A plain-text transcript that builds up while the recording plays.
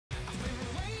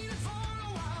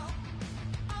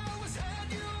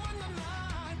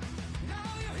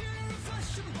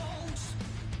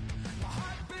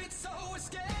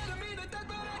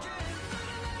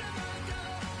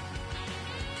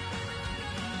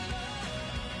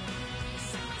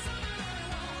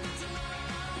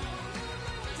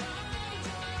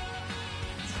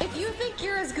If you think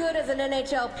you're as good as an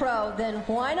NHL pro, then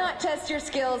why not test your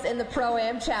skills in the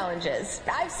Pro-Am Challenges?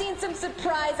 I've seen some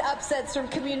surprise upsets from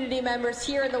community members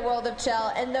here in the world of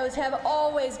Chell, and those have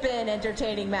always been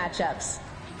entertaining matchups.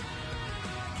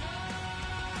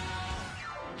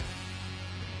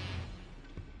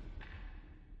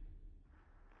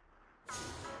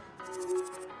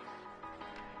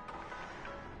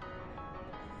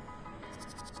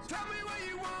 Tell me what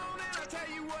you want and I'll tell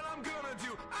you what I'm gonna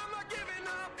do. I'm not giving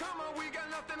up, come on, we got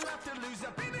nothing left to lose.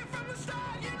 I've been here from the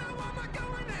start, you know I'm not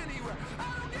going anywhere.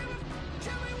 I don't give a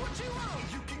tell me what you want,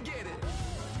 you can get it.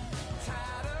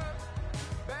 Tied up,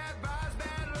 bad vibes,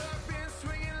 bad luck, been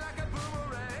swinging like a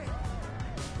boomerang.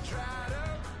 Dried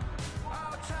up,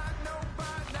 all tight, no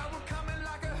bite, now we're coming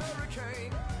like a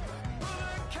hurricane.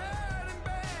 Bullet cut and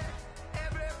bad,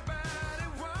 everybody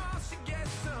wants to get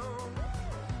some.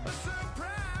 A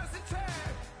surprise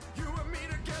attack, you and me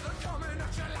together coming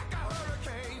at you like a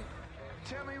hurricane.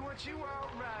 Tell me what you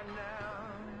want right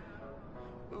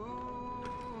now.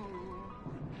 Ooh,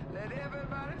 let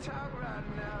everybody talk right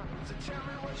now. So tell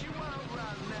me what you want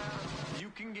right now. You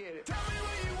can get it. Tell me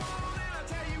what you want and I'll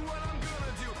tell you what I'm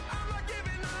gonna do. I'm not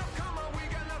giving up, come on, we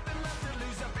got nothing left to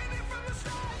lose. I've been here from the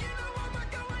start, you know I'm not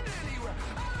going anywhere.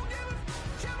 I don't give a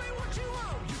tell me what you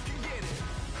want, you can get it.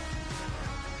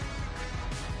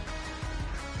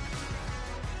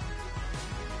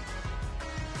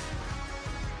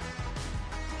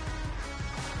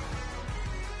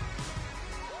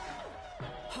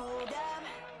 Hold up,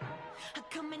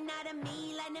 coming out of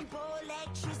me lightning bolt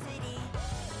electricity.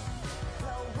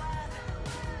 Blow up,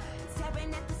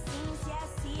 tearing at the seams, yeah, I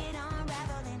see it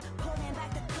unraveling. Pulling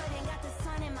back the curtain, got the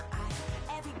sun in my eye.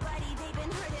 Everybody, they've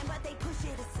been hurting, but they push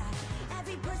it aside.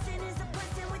 Every person is a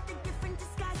person with a different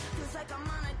disguise. Feels like I'm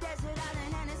on a desert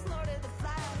island and it's Lord of the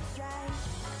Flies, right?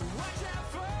 Watch out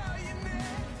for your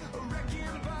neck, a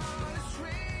wrecking ball is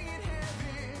swinging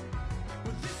heavy.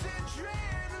 With this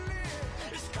adrenaline,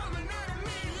 it's coming out of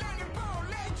me like a ball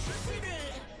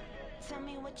electricity. Tell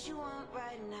me what you want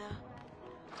right now.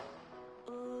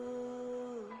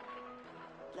 Ooh,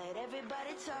 let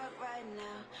everybody talk right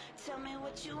now. Tell me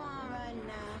what you want right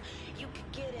now. You can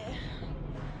get it.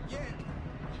 Yeah,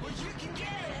 well you can get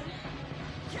it.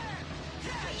 Yeah,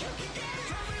 you can get it.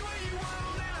 Tell me what you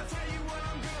want and I'll tell you what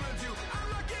I'm gonna do. I'm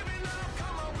not giving up,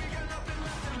 come on, we got nothing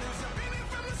left to lose. I've been here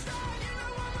from the start, you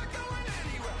know I'm not going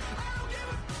anywhere. I don't give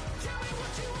a tell me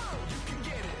what you want, you can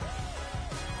get it.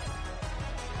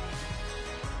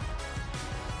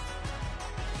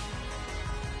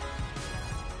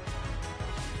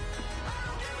 I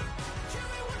don't give a tell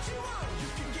me what you want, you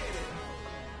can get it.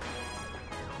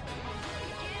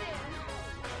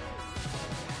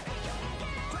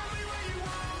 Tell me what you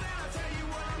want and I'll tell you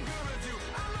what I'm gonna do.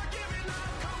 I'm not giving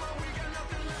up, come on, we got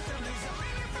nothing left to lose. I've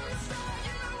been here from the start,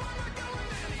 you know I'm not going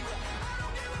anywhere. I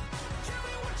don't give a tell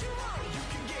me what you want, you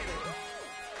can get it.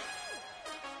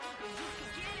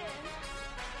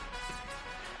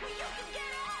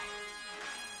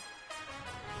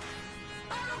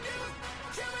 I don't give a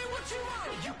tell me what you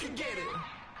want, you can get it.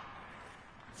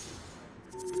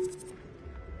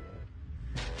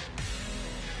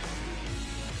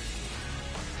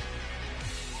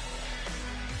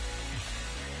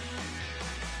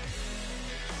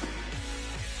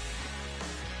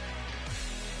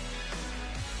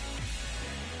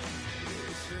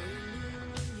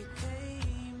 When you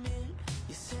came in,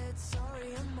 you said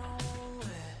sorry, I'm all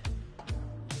wet.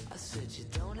 I said you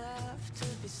don't have to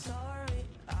be sorry,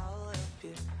 I'll help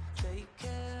you take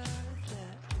care of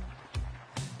that.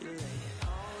 You lay it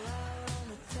all out on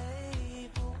the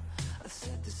table. I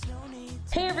said there's no need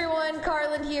to. Hey everyone,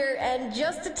 Carlin here, and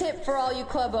just a tip for all you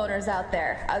club owners out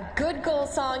there. A good goal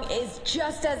song is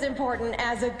just as important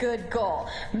as a good goal.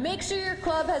 Make sure your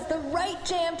club has the right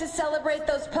jam to celebrate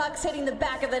those pucks hitting the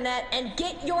back of the net and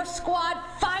get your squad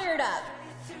fired up.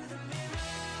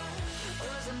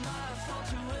 Was it my fault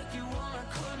to wake you on? I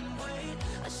couldn't wait.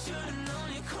 I should've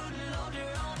known you couldn't hold your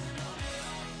own.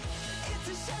 It's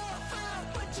a show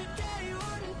out, but your daddy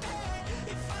wouldn't pay.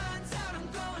 He finds out I'm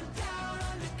going down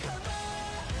undercover.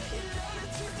 You know the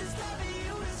truth is loving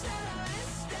you is not a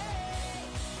mistake.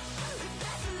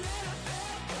 That's a little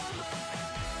bit cover.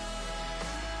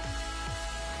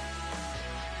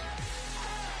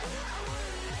 I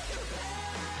wouldn't let you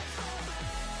bad forever.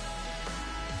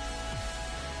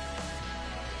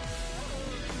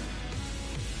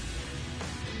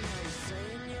 Now you're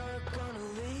saying you're gonna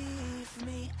leave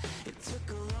me. It took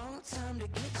a long time to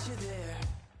get you there.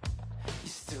 You're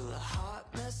still a hot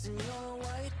mess in your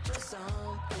white dress.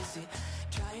 I'm busy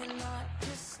trying not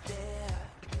to stare.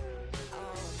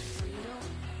 Oh,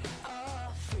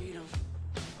 freedom,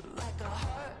 like a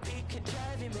heartbeat.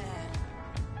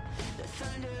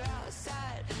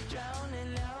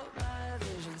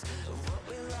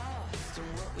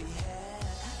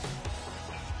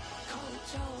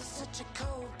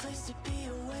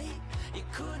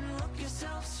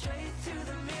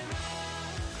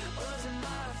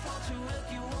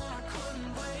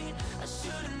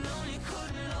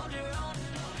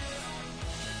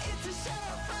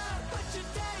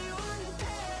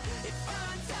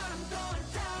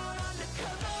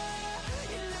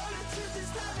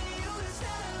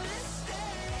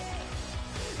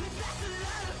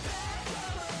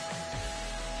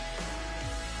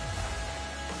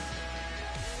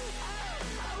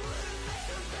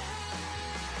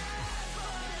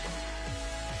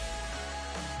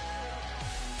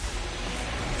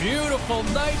 Beautiful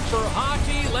night for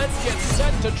hockey. Let's get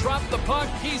set to drop the puck.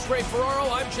 He's Ray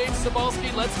Ferraro. I'm James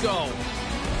Cybulski. Let's go.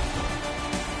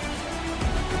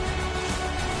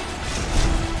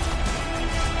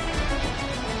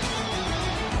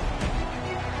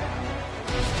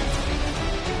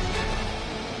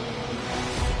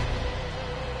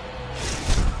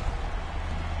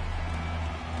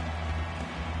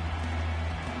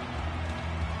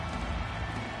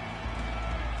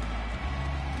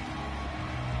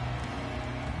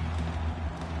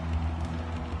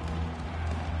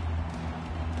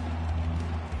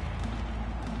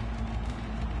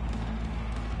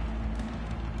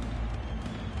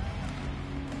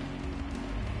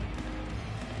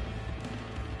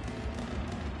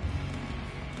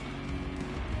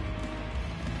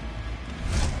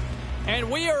 And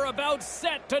we are about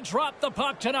set to drop the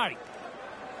puck tonight.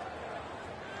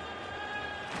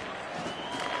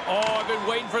 Oh, I've been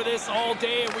waiting for this all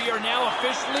day, and we are now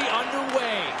officially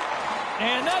underway.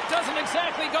 And that doesn't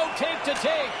exactly go tape to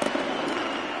tape.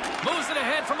 Moves it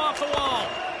ahead from off the wall.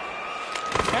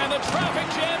 And the traffic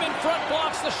jam in front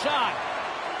blocks the shot.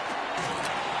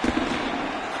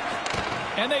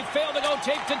 And they fail to go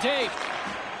tape to tape.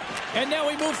 And now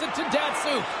he moves it to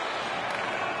Datsuk.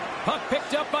 Puck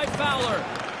picked up by Fowler.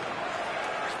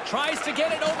 Tries to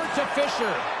get it over to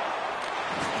Fisher.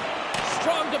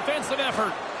 Strong defensive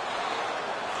effort.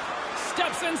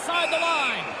 Steps inside the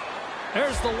line.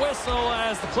 There's the whistle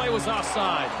as the play was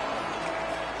offside.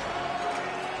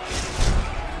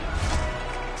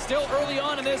 Still early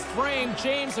on in this frame,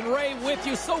 James and Ray with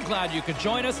you. So glad you could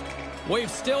join us. We've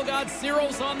still got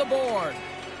zeros on the board.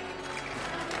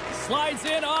 Slides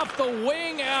in off the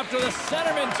wing after the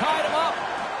centerman tied him up.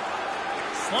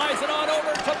 Slides it on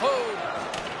over to Poole.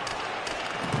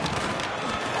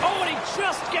 Oh, and he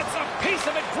just gets a piece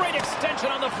of it. Great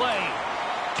extension on the play.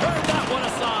 Turned that one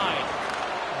aside.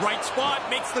 Right spot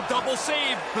makes the double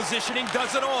save. Positioning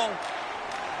does it all.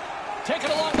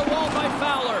 Taken along the wall by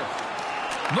Fowler.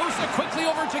 Moves it quickly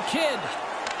over to Kidd.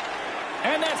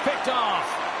 And that's picked off.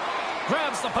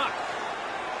 Grabs the puck.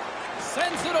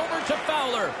 Sends it over to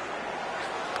Fowler.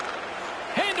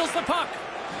 Handles the puck.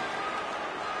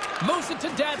 Moves it to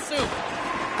Datsuk.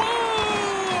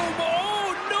 Boom!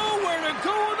 Oh, nowhere to go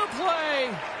on the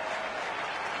play.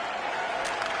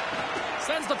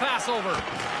 Sends the pass over.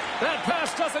 That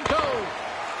pass doesn't go.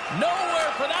 Nowhere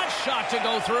for that shot to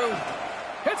go through.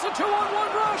 It's a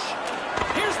 2-on-1 rush.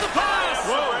 Here's the pass.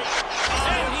 Whoa.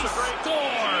 And he scores.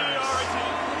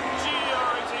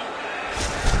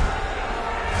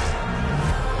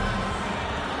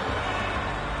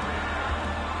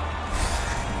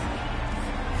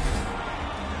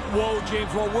 Whoa, James,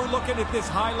 while we're looking at this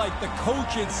highlight, the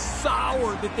coach is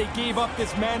sour that they gave up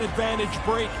this man advantage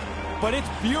break. But it's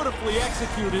beautifully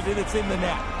executed, and it's in the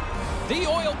net. The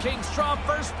Oil Kings draw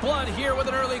first blood here with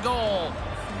an early goal.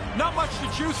 Not much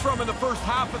to choose from in the first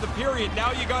half of the period.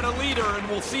 Now you got a leader, and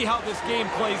we'll see how this game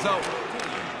plays out.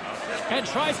 And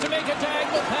tries to make a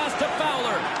diagonal pass to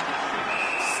Fowler.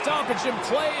 Stoppage in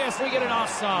play as we get an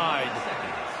offside.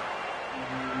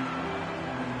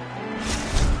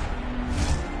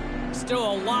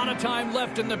 Still a lot of time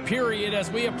left in the period as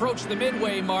we approach the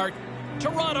midway mark.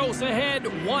 Toronto's ahead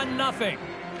 1-0.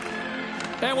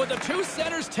 And with the two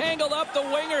centers tangled up, the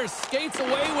winger skates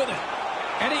away with it.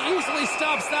 And he easily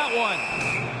stops that one.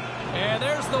 And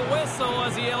there's the whistle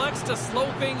as he elects to slow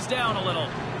things down a little.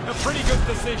 A pretty good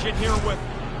decision here with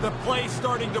the play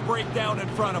starting to break down in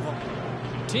front of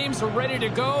him. Teams are ready to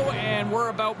go, and we're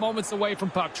about moments away from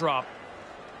puck drop.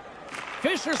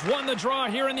 Fisher's won the draw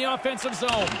here in the offensive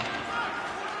zone.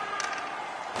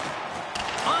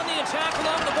 On the attack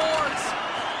along the boards.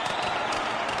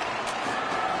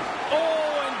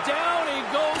 Oh, and down he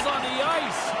goes on the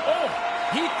ice. Oh,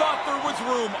 he thought there was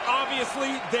room.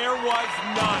 Obviously, there was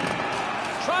none.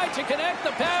 Tried to connect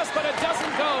the pass, but it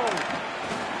doesn't go.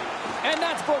 And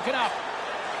that's broken up.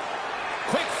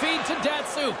 Quick feed to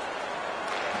Datsuk.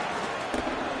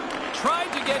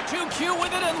 Tried to get too cute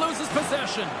with it and loses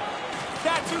possession.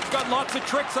 Datsuk's got lots of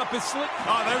tricks up his sleeve.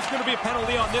 Oh, there's going to be a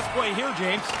penalty on this play here,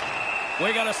 James.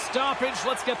 We got a stoppage.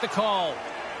 Let's get the call.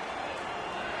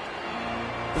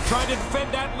 They're trying to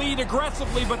defend that lead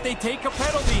aggressively, but they take a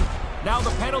penalty. Now the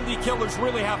penalty killers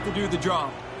really have to do the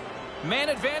job. Man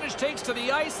advantage takes to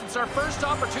the ice. It's our first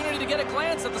opportunity to get a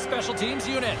glance at the special teams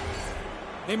unit.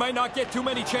 They might not get too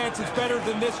many chances better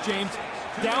than this, James.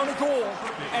 Down a goal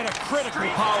and a critical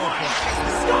power play.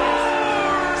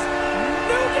 Scores!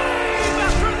 New game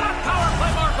after that power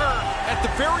play marker. At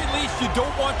the very least, you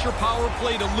don't want your power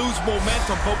play to lose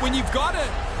momentum, but when you've got a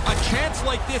chance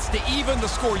like this to even the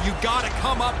score, you got to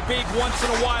come up big once in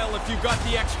a while if you've got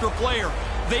the extra player.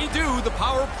 they do, the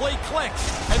power play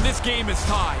clicks, and this game is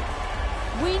tied.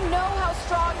 We know how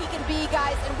strong he can be,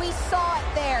 guys, and we saw it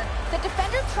there. The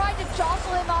defender tried to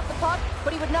jostle him off the puck,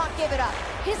 but he would not give it up.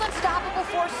 His unstoppable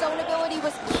force zone ability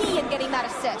was key in getting that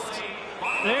assist.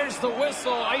 There's the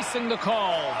whistle, icing the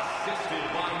call.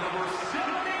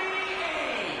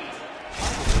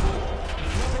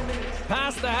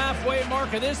 Past the halfway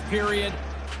mark of this period,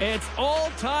 it's all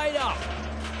tied up.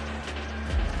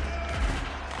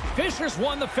 Fisher's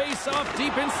won the face-off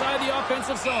deep inside the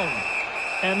offensive zone.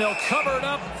 And they'll cover it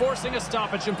up, forcing a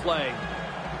stoppage in play.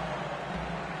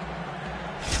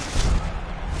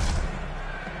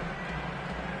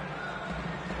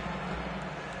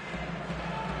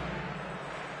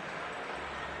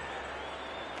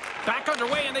 Back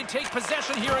underway, and they take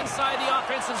possession here inside the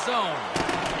offensive zone.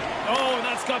 Oh, and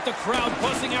that's got the crowd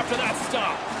buzzing after that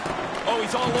stop. Oh,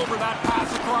 he's all over that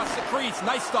pass across the crease.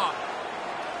 Nice stop.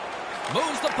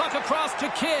 Moves the puck across to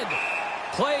Kidd.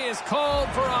 Play is called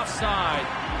for offside.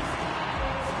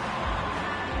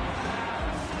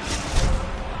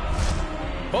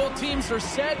 Both teams are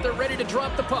set. They're ready to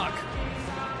drop the puck.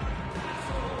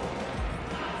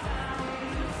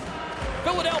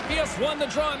 Philadelphia's won the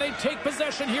draw, and they take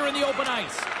possession here in the open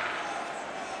ice.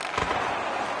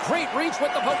 Great reach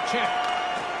with the poke check.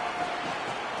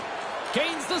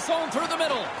 Gains the zone through the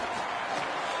middle.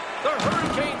 The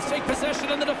Hurricanes take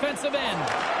possession in the defensive end.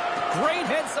 Great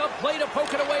heads-up play to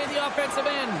poke it away in the offensive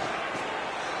end.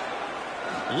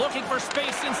 Looking for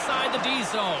space inside the D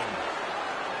zone.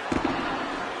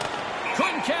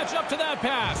 Couldn't catch up to that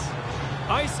pass.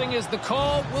 Icing is the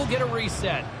call. We'll get a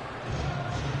reset.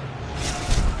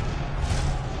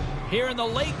 Here in the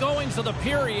late goings of the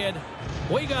period,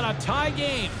 we got a tie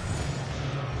game.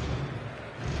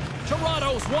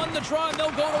 Toronto's won the draw, and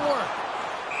they'll go to work.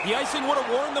 The icing would have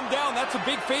worn them down. That's a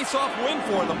big face-off win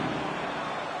for them.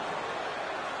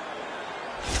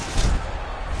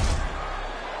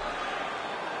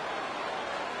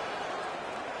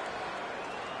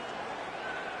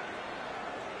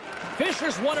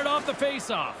 Fisher's won it off the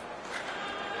face-off.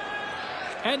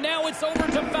 And now it's over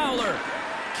to Fowler.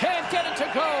 Can't get it to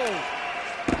go.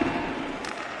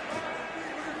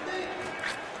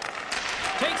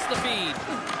 Takes the feed.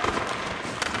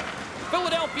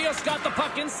 Philadelphia's got the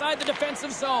puck inside the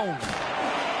defensive zone.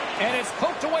 And it's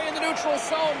poked away in the neutral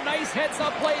zone. Nice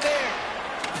heads-up play there.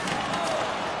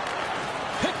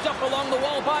 Picked up along the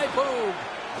wall by Boog.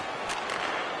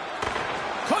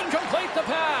 Couldn't complete the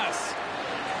pass.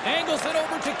 Angles it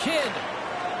over to Kidd.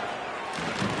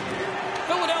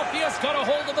 Philadelphia's got a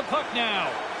hold of the puck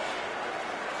now.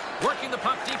 Working the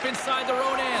puck deep inside their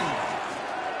own end.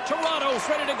 Toronto's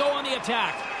ready to go on the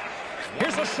attack.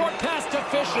 Here's a short pass to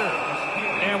Fisher.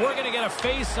 And we're going to get a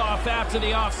face-off after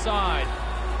the offside.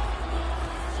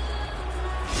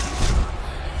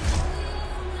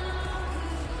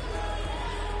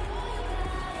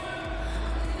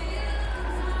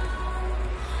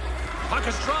 Puck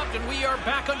is dropped, and we are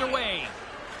back underway.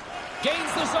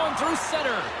 Gains the zone through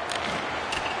center.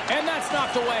 And that's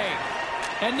knocked away.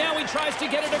 And now he tries to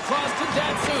get it across to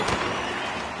Datsuk.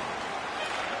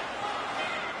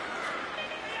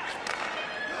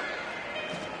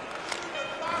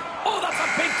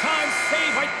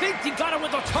 I think he got it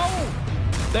with a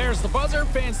toe. There's the buzzer.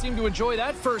 Fans seem to enjoy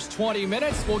that first 20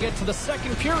 minutes. We'll get to the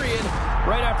second period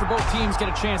right after both teams get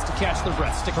a chance to catch their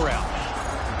breath. Stick around.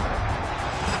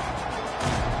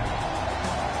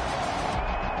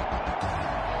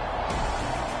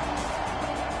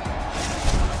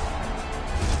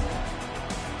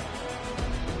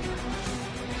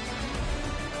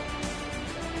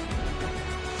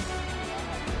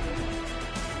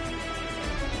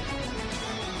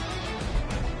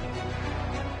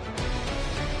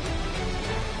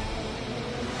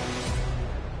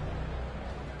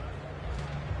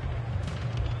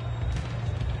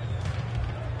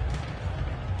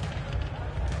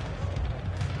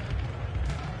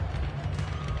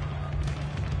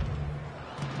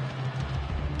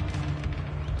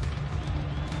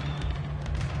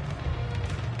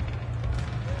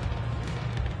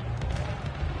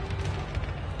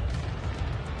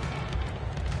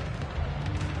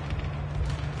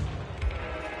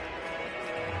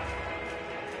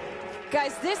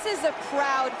 Guys, this is a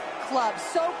proud club.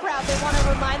 So proud. They want to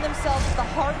remind themselves of the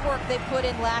hard work they put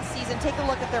in last season. Take a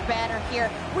look at their banner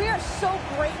here. We are so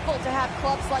grateful to have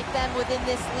clubs like them within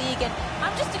this league, and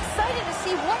I'm just excited to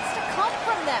see what's to come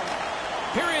from them.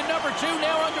 Period number 2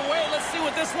 now underway. Let's see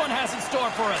what this one has in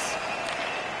store for us.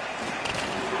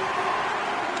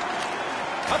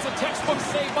 That's a textbook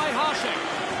save by Hasek.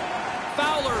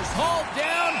 Fowler's hauled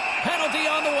down. Penalty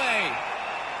on the way.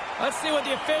 Let's see what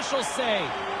the officials say.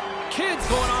 Kids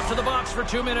going off to the box for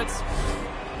 2 minutes.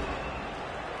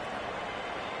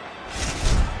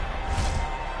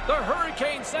 The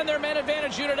Hurricanes send their man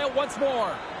advantage unit out once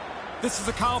more. This is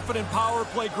a confident power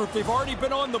play group. They've already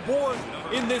been on the board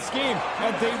in this game,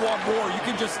 and they want more. You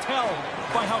can just tell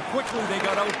by how quickly they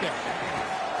got out there.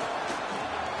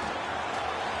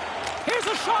 Here's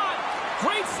a shot.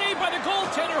 Great save by the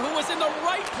goaltender, who was in the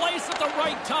right place at the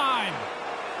right time.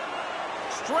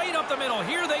 Straight up the middle.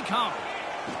 Here they come.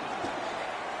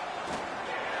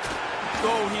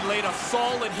 Oh, he laid a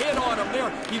solid hit on him there.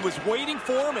 He was waiting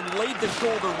for him and laid the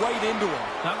shoulder right into him.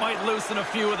 That might loosen a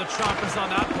few of the choppers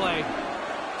on that play.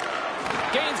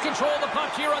 Gains control of the puck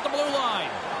here at the blue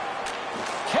line.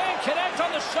 Can't connect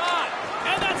on the shot.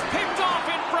 And that's picked off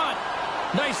in front.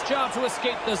 Nice job to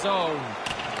escape the zone.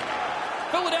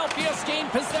 Philadelphia's gained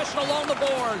possession along the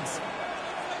boards.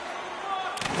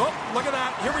 Oh, look at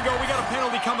that. Here we go. We got a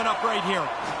penalty coming up right here.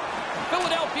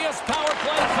 Philadelphia's power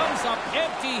play comes up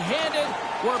empty-handed.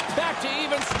 We're back to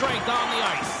even strength on the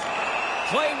ice.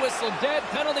 Play whistle dead.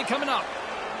 Penalty coming up.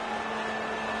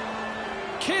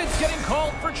 Kids getting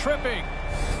called for tripping.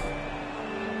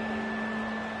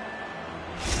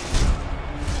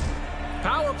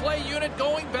 Power play unit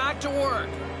going back to work.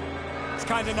 It's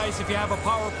kind of nice if you have a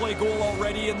power play goal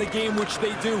already in the game, which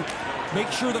they do. Make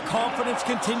sure the confidence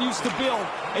continues to build,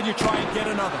 and you try and get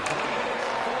another.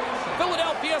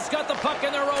 Philadelphia's got the puck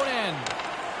in their own end.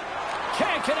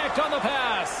 Can't connect on the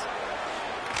pass.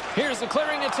 Here's the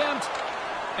clearing attempt,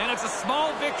 and it's a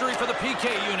small victory for the PK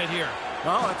unit here.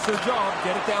 Well, that's their job.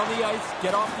 Get it down the ice,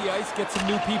 get off the ice, get some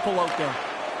new people out there.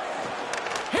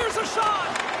 Here's a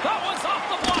shot. That one's off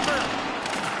the blocker.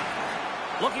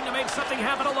 Looking to make something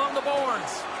happen along the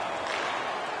boards.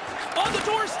 On the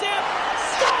doorstep.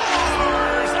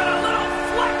 Scores! And a little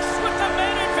flex with the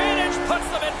man advantage puts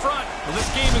them in front. Well,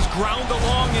 this game is ground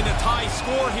along in a tie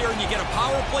score here, and you get a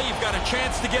power play. You've got a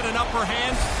chance to get an upper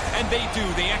hand, and they do.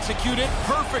 They execute it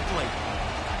perfectly.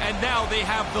 And now they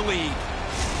have the lead.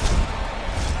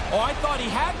 Oh, I thought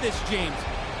he had this, James.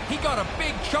 He got a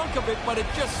big chunk of it, but it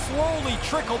just slowly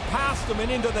trickled past him and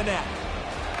into the net.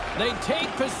 They take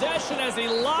possession as he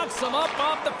locks them up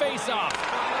off the faceoff.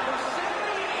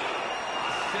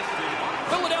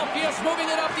 Philadelphia's moving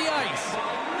it up the ice.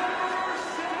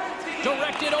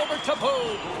 Directed over to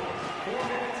Boone.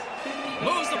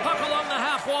 Moves the puck along the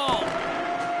half wall.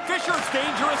 Fisher's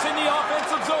dangerous in the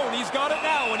offensive zone. He's got it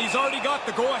now, and he's already got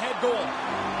the go-ahead goal.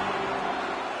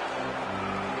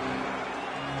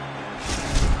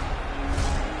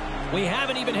 We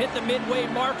haven't even hit the midway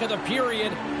mark of the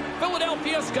period.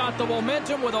 Philadelphia's got the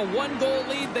momentum with a one-goal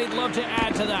lead. They'd love to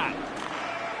add to that.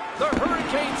 The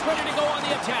Hurricanes ready to go on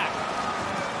the attack.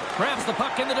 Grabs the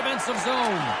puck in the defensive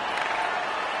zone.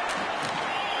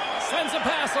 Sends a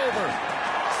pass over.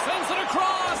 Sends it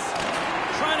across.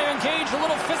 Trying to engage a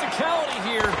little physicality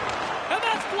here. And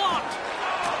that's blocked.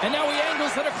 And now he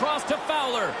angles it across to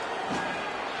Fowler.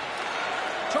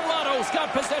 Toronto's got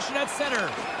possession at center.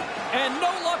 And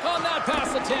no luck on that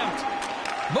pass attempt.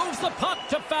 Moves the puck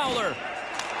to Fowler.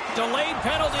 Delayed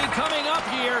penalty coming up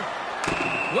here.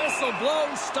 Whistle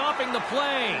blown, stopping the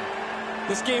play.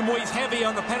 This game weighs heavy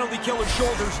on the penalty killer's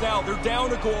shoulders now. They're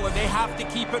down a goal, and they have to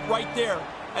keep it right there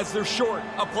as they're short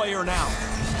a player now.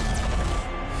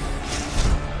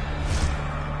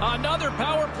 Another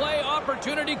power play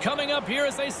opportunity coming up here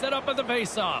as they set up at the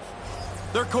faceoff.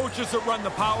 Their coaches that run the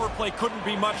power play couldn't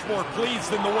be much more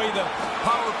pleased than the way the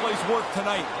power plays work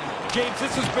tonight. James,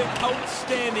 this has been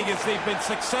outstanding as they've been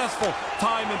successful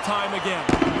time and time again.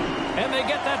 And they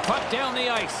get that puck down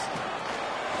the ice.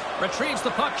 Retrieves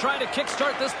the puck, trying to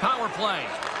kickstart this power play.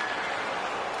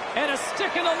 And a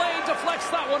stick in the lane deflects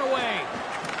that one away.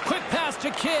 Quick pass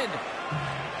to Kidd.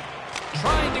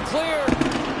 Trying to clear.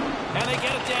 And they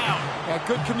get it down. Yeah,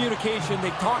 good communication.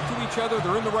 They talk to each other.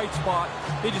 They're in the right spot.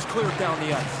 They just clear it down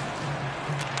the ice.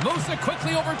 Moves it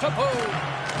quickly over to Boone.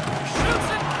 Shoots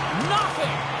it.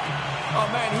 Nothing. Oh,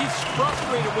 man, he's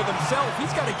frustrated with himself.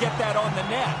 He's got to get that on the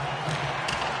net.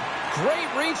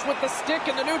 Great reach with the stick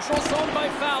in the neutral zone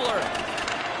by Fowler.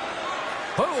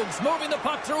 Boone's moving the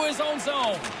puck through his own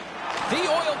zone. The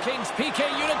Oil Kings PK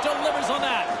unit delivers on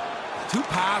that. Too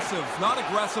passive, not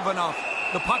aggressive enough.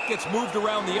 The puck gets moved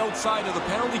around the outside of the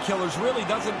penalty killers. Really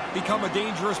doesn't become a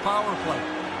dangerous power play.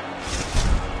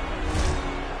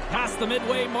 Past the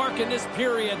midway mark in this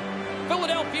period.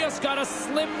 Philadelphia's got a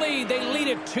slim lead. They lead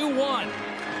it 2-1.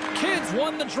 Kids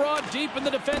won the draw deep in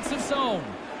the defensive zone.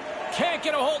 Can't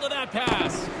get a hold of that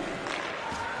pass.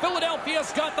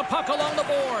 Philadelphia's got the puck along the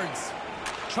boards.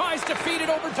 Tries to feed it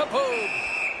over to Boone.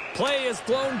 Play is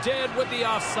blown dead with the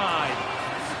offside.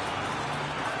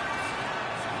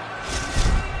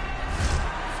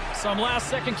 Some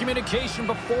last-second communication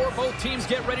before both teams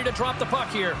get ready to drop the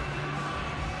puck here.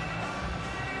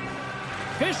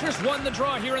 Fisher's won the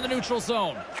draw here in the neutral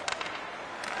zone.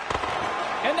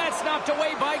 And that's knocked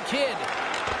away by Kidd.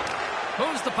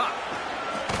 Moves the puck.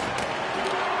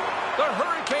 The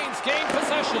Hurricanes gain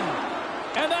possession.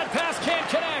 And that pass can't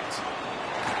connect.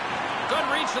 Good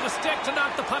reach to the stick to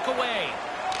knock the puck away.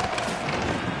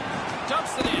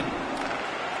 Dumps it in.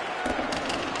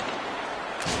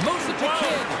 Moves it to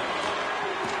Kidd.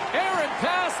 Errant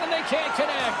pass, and they can't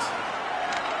connect.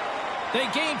 They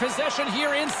gain possession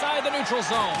here inside the neutral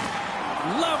zone.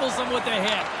 Levels them with the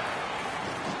hit.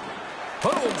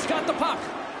 Boom's got the puck.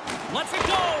 Lets it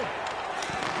go.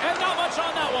 And not much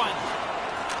on that one.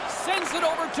 Sends it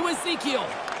over to Ezekiel.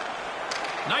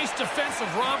 Nice defensive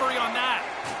robbery on that.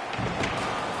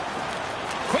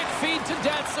 Quick feed to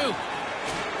Datsuk.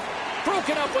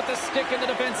 Broken up with the stick in the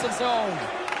defensive zone.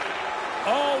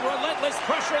 Oh, relentless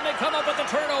pressure, and they come up with the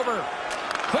turnover.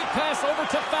 Quick pass over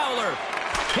to Fowler.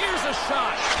 Here's a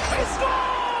shot. He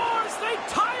scores! They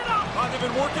tie it up! They've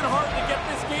been working hard to get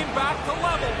this game back to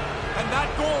level, and that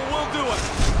goal will do it.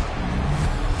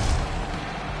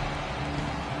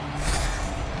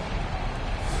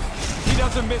 He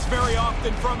doesn't miss very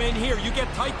often from in here. You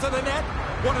get tight to the net,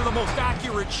 one of the most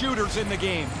accurate shooters in the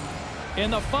game.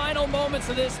 In the final moments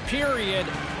of this period,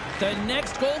 the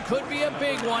next goal could be a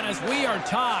big one as we are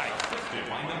tied.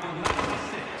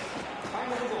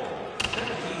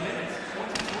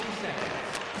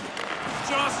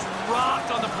 Just rocked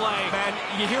on the play. Man,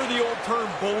 you hear the old term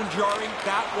bone jarring?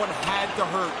 That one had to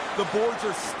hurt. The boards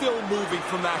are still moving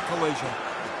from that collision.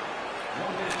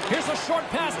 Here's a short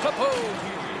pass to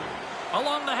Poo.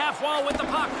 Along the half wall with the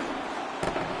puck.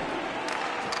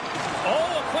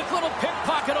 Oh, a quick little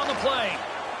pickpocket on the play.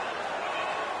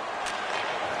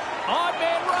 Odd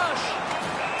man rush.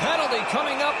 Penalty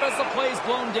coming up as the play's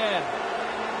blown dead.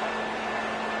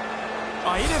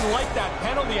 He didn't like that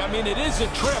penalty. I mean, it is a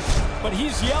trip, but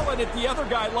he's yelling at the other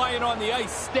guy lying on the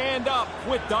ice. Stand up,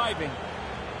 quit diving.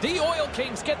 The Oil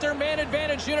Kings get their man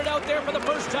advantage unit out there for the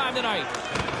first time tonight.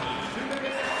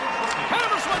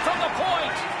 Hammersmith from the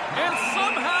point, and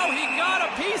somehow he got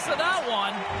a piece of that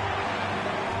one.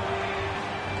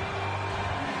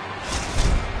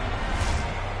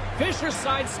 Fisher's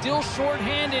side still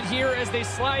short-handed here as they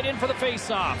slide in for the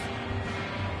face-off.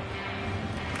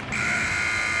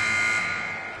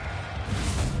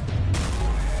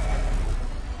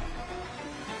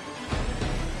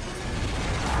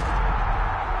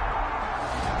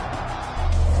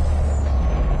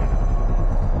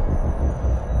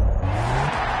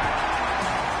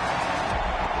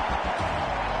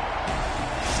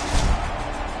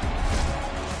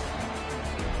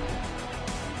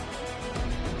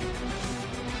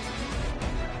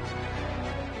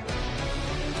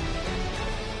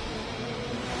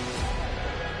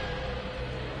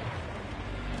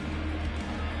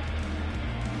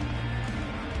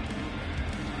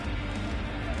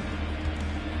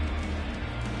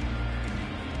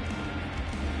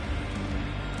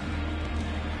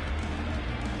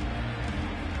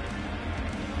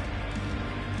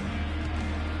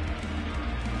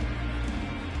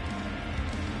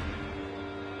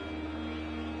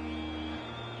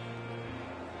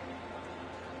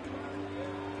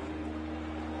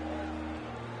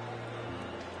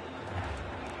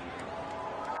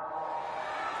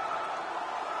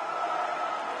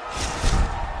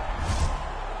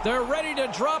 They're ready to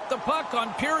drop the puck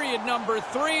on period number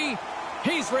 3.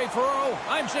 He's Ray Ferraro.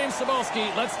 I'm James Cebulski.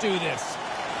 Let's do this.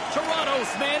 Toronto's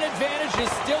man advantage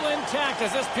is still intact as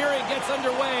this period gets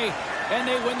underway, and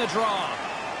they win the draw.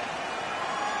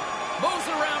 Moves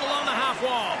around along the half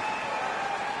wall.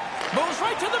 Moves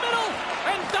right to the middle,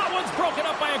 and that one's broken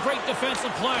up by a great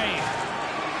defensive play.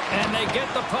 And they get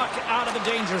the puck out of the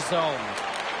danger zone.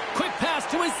 Quick pass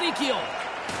to Ezekiel,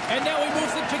 and now he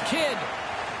moves it to Kidd.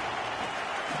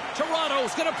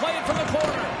 Toronto's going to play it from the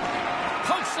corner.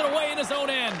 Pokes it away in his own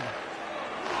end.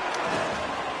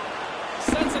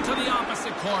 Sends it to the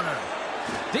opposite corner.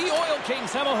 The Oil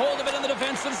Kings have a hold of it in the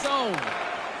defensive zone.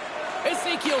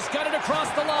 Ezekiel's got it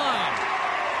across the line.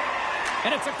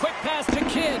 And it's a quick pass to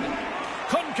Kidd.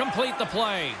 Couldn't complete the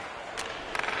play.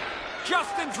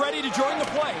 Justin's ready to join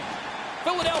the play.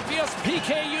 Philadelphia's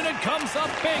PK unit comes up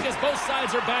big as both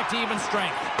sides are back to even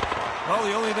strength. Well,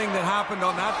 the only thing that happened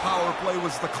on that power play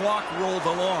was the clock rolled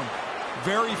along.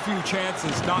 Very few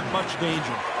chances, not much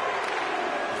danger.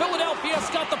 Philadelphia's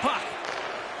got the puck.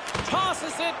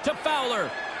 Tosses it to Fowler.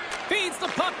 Feeds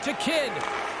the puck to Kidd.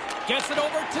 Gets it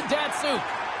over to Datsuk.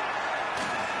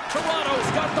 Toronto's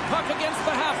got the puck against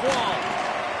the half wall.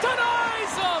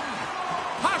 Denies him!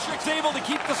 Hashik's able to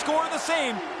keep the score the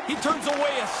same. He turns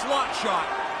away a slot shot.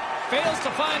 Fails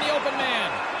to find the open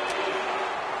man.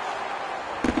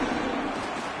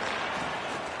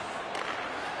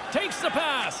 Takes the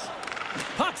pass.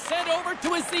 Puck sent over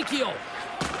to Ezekiel.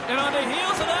 And on the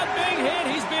heels of that big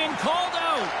hit, he's being called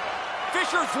out.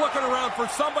 Fisher's looking around for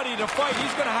somebody to fight.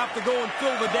 He's going to have to go and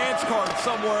fill the dance card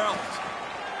somewhere else.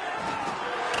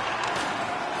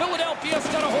 Philadelphia's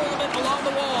got a hold of it along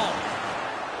the wall.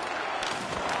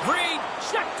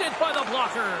 Rejected by the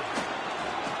blocker.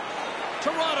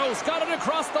 Toronto's got it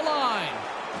across the line.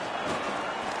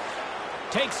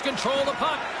 Takes control of the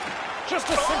puck. Just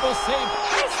a simple save.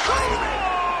 He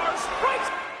scores!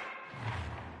 Right!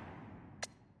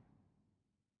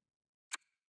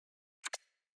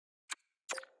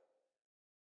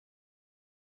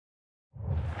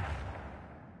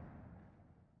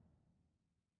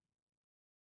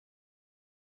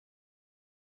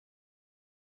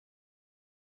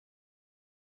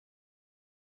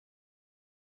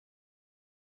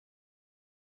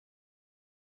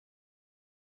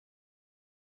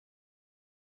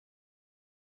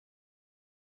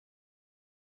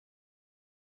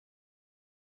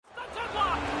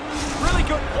 Really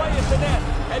good play at the net.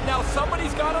 And now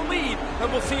somebody's got a lead,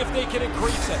 and we'll see if they can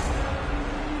increase it.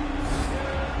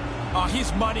 Oh,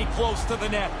 he's money close to the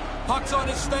net. Puck's on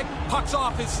his stick, puck's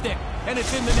off his stick, and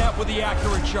it's in the net with the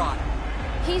accurate shot.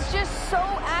 He's just so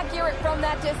accurate from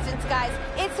that distance, guys.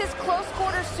 It's his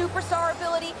close-quarter superstar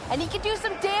ability, and he can do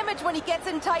some damage when he gets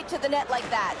in tight to the net like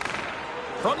that.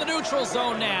 From the neutral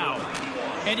zone now.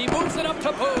 And he moves it up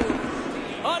to Boone.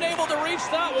 Unable to reach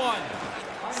that one.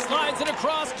 Slides it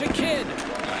across to Kidd.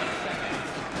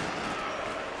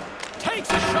 Takes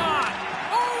a shot.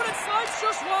 Oh, and it slides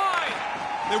just wide.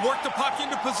 They work the puck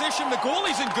into position. The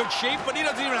goalie's in good shape, but he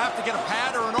doesn't even have to get a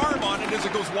pad or an arm on it as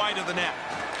it goes wide of the net.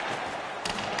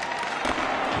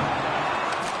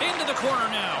 Into the corner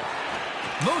now.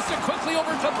 Moves it quickly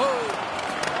over to Boone.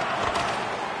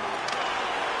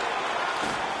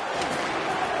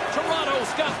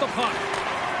 Toronto's got the puck.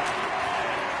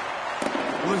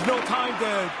 Well, there's no time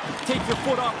to take your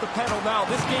foot off the pedal now.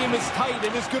 This game is tight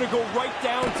and it's going to go right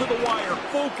down to the wire.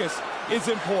 Focus is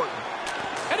important.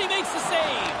 And he makes the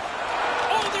save.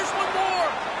 Oh, there's one more.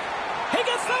 He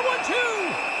gets that one too.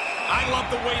 I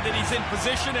love the way that he's in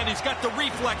position, and he's got the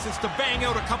reflexes to bang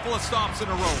out a couple of stops in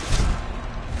a row.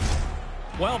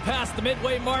 Well past the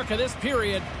midway mark of this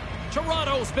period,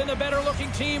 Toronto's been the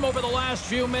better-looking team over the last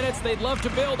few minutes. They'd love to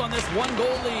build on this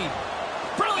one-goal lead.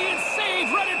 Brilliant save,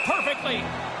 read it perfectly.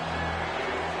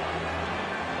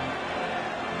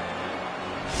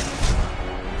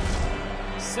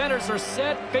 Centers are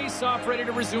set, face-off ready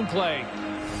to resume play.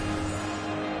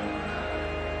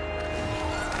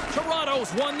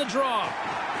 Toronto's won the draw,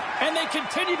 and they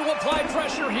continue to apply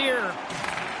pressure here.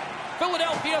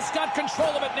 Philadelphia's got control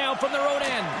of it now from their own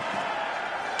end.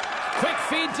 Quick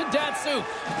feed to Datsuk.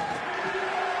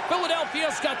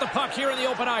 Philadelphia's got the puck here in the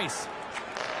open ice.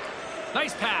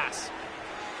 Nice pass.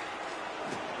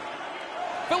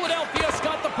 Philadelphia's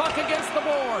got the puck against the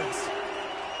boards.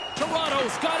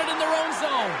 Toronto's got it in their own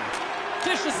zone.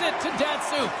 Dishes it to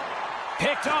Datsuk.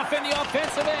 Picked off in the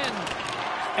offensive end.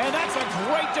 And that's a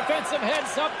great defensive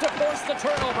heads-up to force the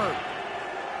turnover.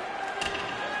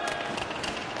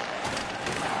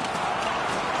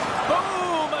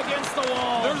 Boom! Against the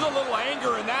wall. There's a little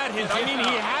anger in that hit. I mean,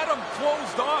 he had him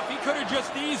closed off. He could have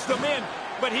just eased him in,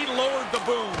 but he lowered the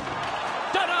boom.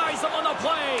 Denies him on the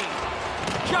play.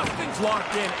 Justin's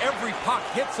locked in. Every puck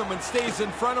hits him and stays in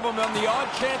front of him. On the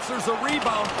odd chance there's a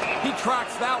rebound, he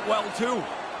tracks that well, too.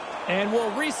 And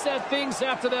we'll reset things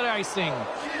after that icing.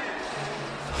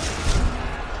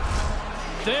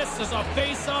 This is a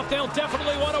face-off they'll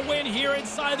definitely want to win here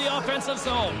inside the offensive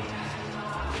zone.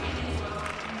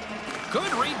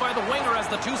 Good read by the winger as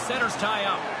the two centers tie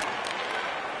up.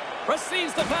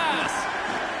 Receives the pass.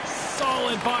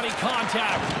 Solid body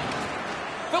contact.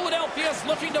 Philadelphia's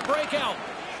looking to break out.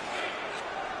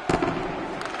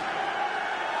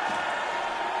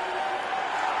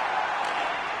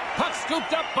 Puck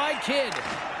scooped up by Kidd.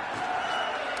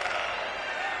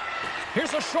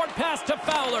 Here's a short pass to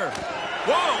Fowler.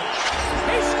 Whoa!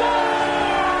 He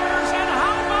scores! And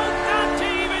how about that to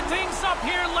even things up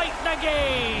here late in the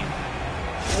game?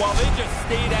 Well, they just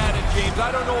stayed at it, James.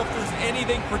 I don't know if there's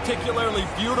anything particularly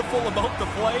beautiful about the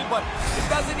play, but it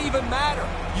doesn't even matter.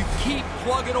 You keep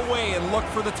plugging away and look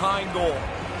for the tying goal.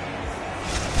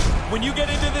 When you get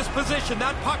into this position,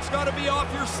 that puck's got to be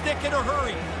off your stick in a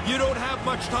hurry. You don't have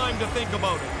much time to think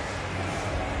about it.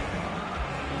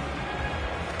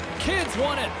 Kidd's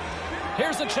won it.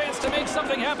 Here's a chance to make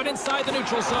something happen inside the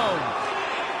neutral zone.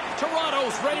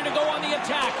 Toronto's ready to go on the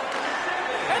attack.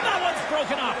 And that one's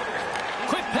broken up.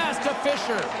 Quick pass to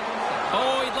Fisher.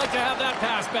 Oh, he'd like to have that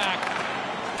pass back.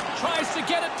 Tries to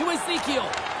get it to Ezekiel.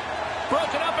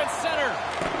 Broken up at center.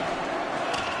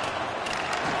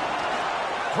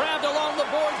 Grabbed along the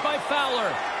boards by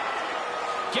Fowler.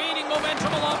 Gaining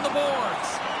momentum along the boards.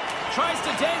 Tries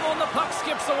to dangle and the puck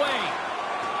skips away.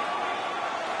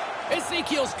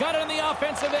 Ezekiel's got it on the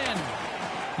offensive end.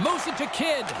 Moves it to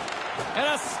Kidd. And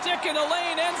a stick in the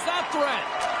lane ends that threat.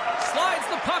 Slides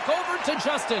the puck over to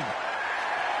Justin.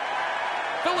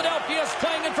 Philadelphia's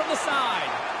playing it from the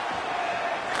side.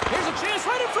 Here's a chance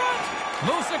right in front.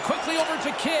 Moves it quickly over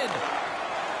to Kidd.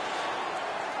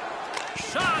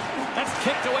 Shot. That's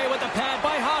kicked away with the pad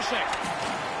by Hasek.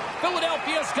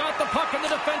 Philadelphia's got the puck in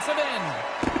the defensive end.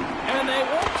 And they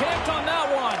won't connect on that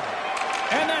one.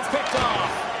 And that's picked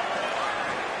off.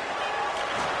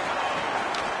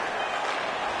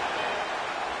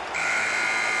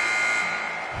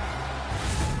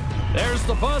 There's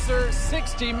the buzzer.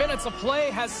 60 minutes of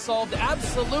play has solved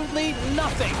absolutely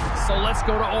nothing. So let's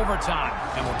go to overtime.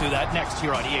 And we'll do that next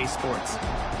here on EA Sports.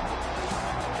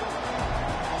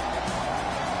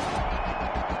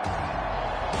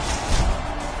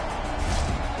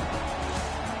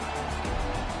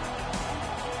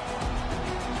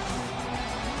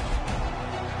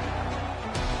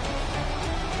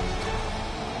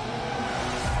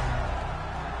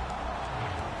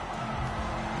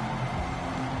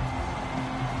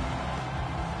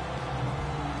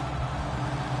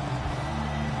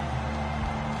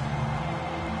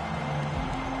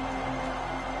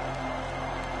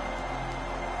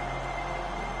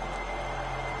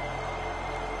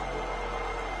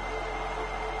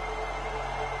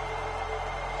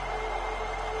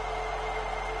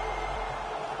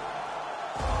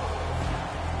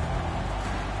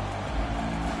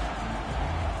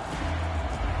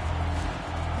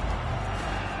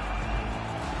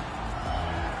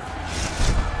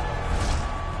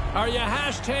 Are you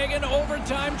hashtagging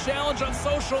overtime challenge on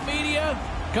social media?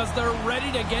 Because they're ready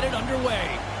to get it underway.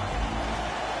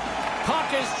 Puck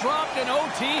is dropped and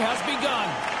OT has begun.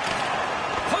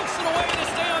 Pokes it away to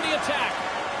stay on the attack.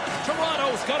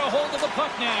 Toronto's got a hold of the puck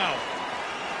now.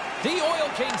 The Oil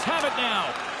Kings have it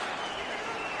now.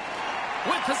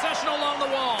 With possession along the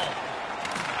wall.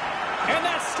 And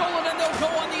that's stolen and they'll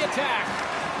go on the attack.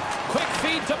 Quick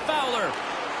feed to Fowler.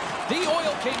 The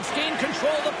Oil Kings gain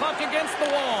control of the puck against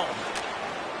the wall.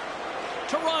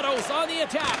 Toronto's on the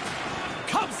attack.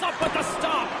 Comes up with the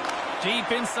stop.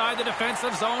 Deep inside the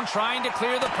defensive zone, trying to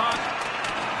clear the puck.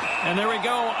 And there we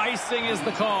go. Icing is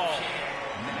the call.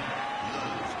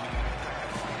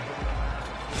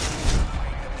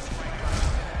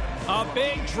 A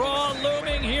big draw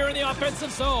looming here in the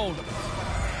offensive zone.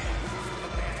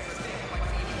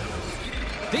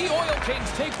 The Oil Kings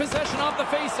take possession off the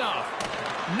faceoff.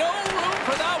 No room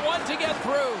for that one to get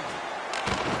through.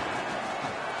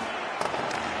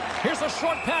 Here's a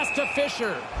short pass to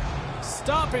Fisher.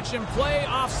 Stoppage in play,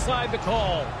 offside the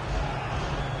call.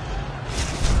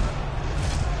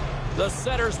 The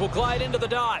setters will glide into the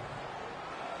dot.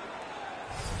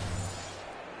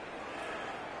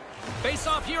 Face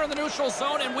off here in the neutral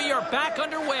zone, and we are back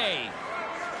underway.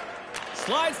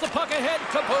 Slides the puck ahead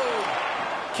to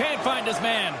Boone. Can't find his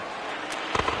man.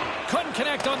 Couldn't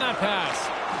connect on that pass.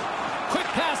 Quick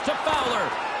pass to Fowler.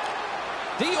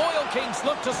 The Oil Kings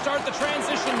look to start the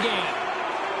transition game.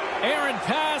 Errant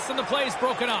pass and the play's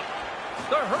broken up.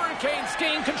 The Hurricanes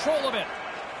gain control of it.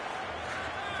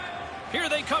 Here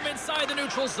they come inside the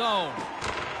neutral zone.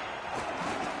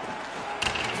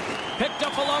 Picked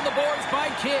up along the boards by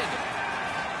Kidd.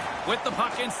 With the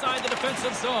puck inside the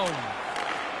defensive zone.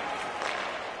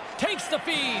 Takes the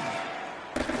feed.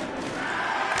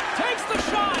 Takes the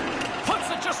shot. Puts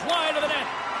it just wide of the net.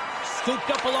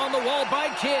 Scooped up along the wall by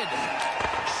Kidd.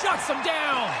 Shuts him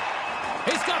down.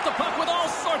 He's got the puck with all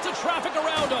sorts of traffic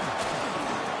around him.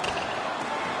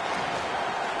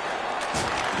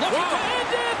 Looking to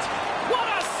end it. What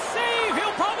a save.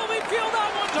 He'll probably feel that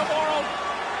one tomorrow.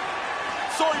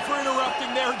 Sorry for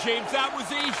interrupting there, James. That was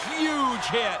a huge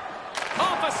hit.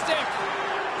 Off a stick.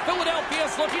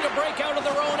 Philadelphia's looking to break out of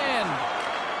their own end.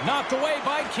 Knocked away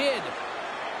by Kidd.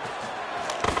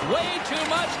 Way too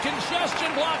much congestion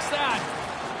blocks that.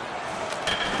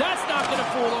 That's not going to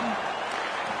fool him.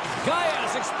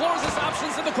 Gaius explores his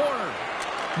options in the corner.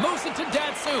 Moves it to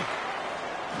Datsuk.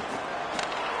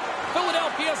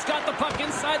 Philadelphia's got the puck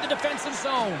inside the defensive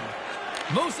zone.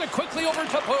 Moves it quickly over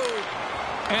to Poe.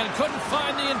 And couldn't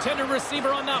find the intended receiver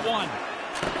on that one.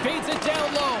 Feeds it down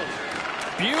low.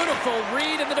 Beautiful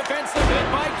read in the defensive end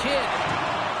by Kidd.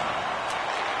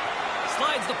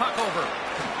 slides the puck over.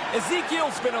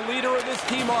 Ezekiel's been a leader of this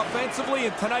team offensively,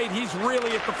 and tonight he's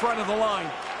really at the front of the line.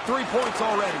 3 points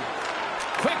already.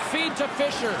 Quick feed to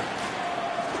Fisher.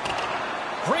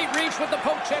 Great reach with the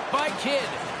poke check by Kidd.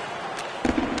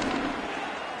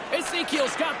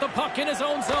 Ezekiel's got the puck in his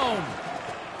own zone.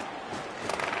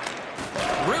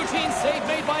 Routine save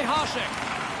made by Hasek.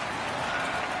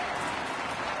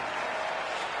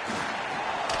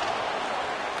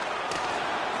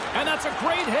 And that's a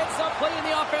great heads-up play in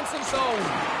the offensive zone.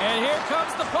 And here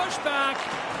comes the pushback.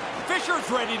 Fisher's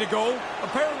ready to go.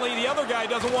 Apparently the other guy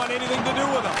doesn't want anything to do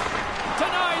with him.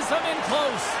 Denies him in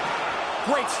close.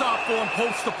 Great stop for him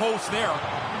post to post there.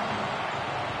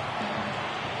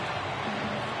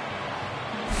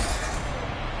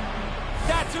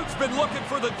 Datsuk's been looking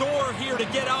for the door here to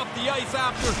get off the ice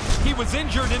after he was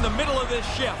injured in the middle of this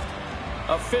shift.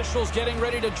 Officials getting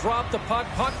ready to drop the puck.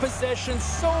 Puck possession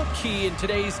so key in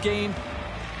today's game.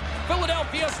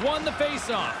 Philadelphia's won the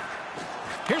faceoff.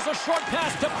 Here's a short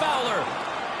pass to Fowler.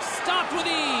 Stopped with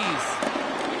ease.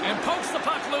 And pokes the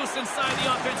puck loose inside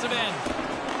the offensive end.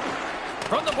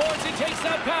 From the boards, he takes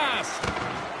that pass.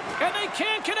 And they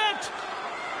can't connect.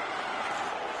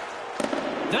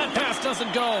 That pass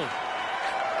doesn't go.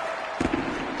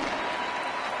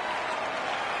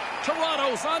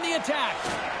 Toronto's on the attack.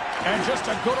 And just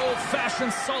a good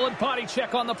old-fashioned solid body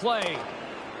check on the play.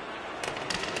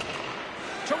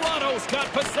 Toronto's got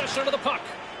possession of the puck.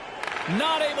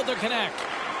 Not able to connect.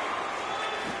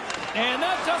 And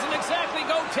that doesn't exactly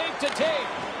go tape to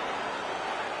tape.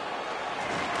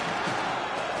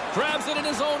 Grabs it in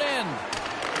his own end.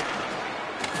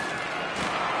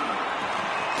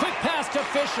 Quick pass to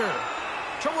Fisher.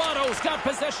 Toronto's got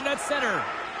possession at center.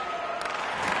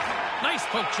 Nice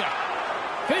poke check.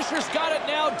 Fisher's got it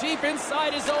now deep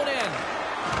inside his own end.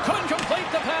 Couldn't complete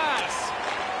the pass.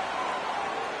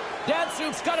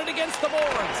 Datsuk's got it against the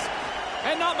boards.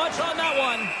 And not much on that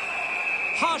one.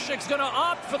 Hasek's going to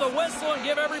opt for the whistle and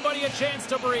give everybody a chance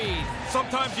to breathe.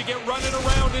 Sometimes you get running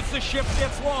around as the shift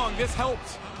gets long. This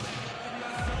helps.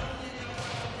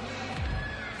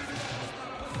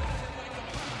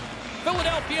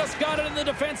 Philadelphia's got it in the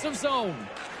defensive zone.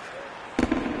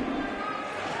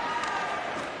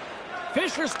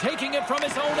 Fisher's taking it from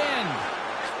his own end.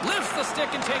 Lifts the stick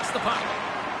and takes the puck.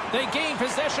 They gain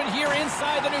possession here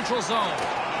inside the neutral zone.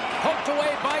 Poked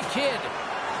away by Kidd.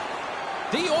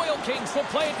 The Oil Kings will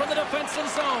play it from the defensive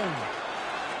zone.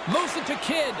 Moves it to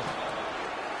Kidd.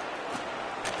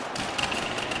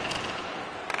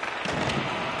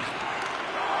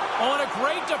 On a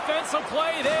great defensive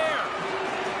play there.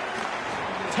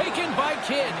 Taken by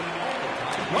Kidd.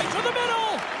 Right to the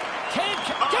middle. Can't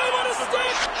game on a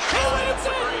stick. He wins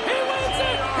it. He wins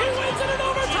it. He wins it in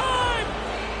overtime.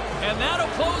 And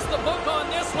that'll close the book on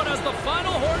this one as the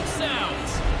final horn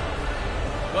sounds.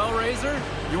 Well, Razor,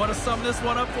 you want to sum this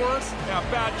one up for us? Yeah,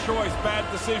 bad choice, bad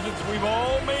decisions. We've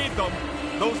all made them.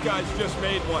 Those guys just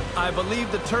made one. I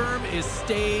believe the term is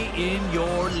stay in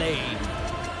your lane.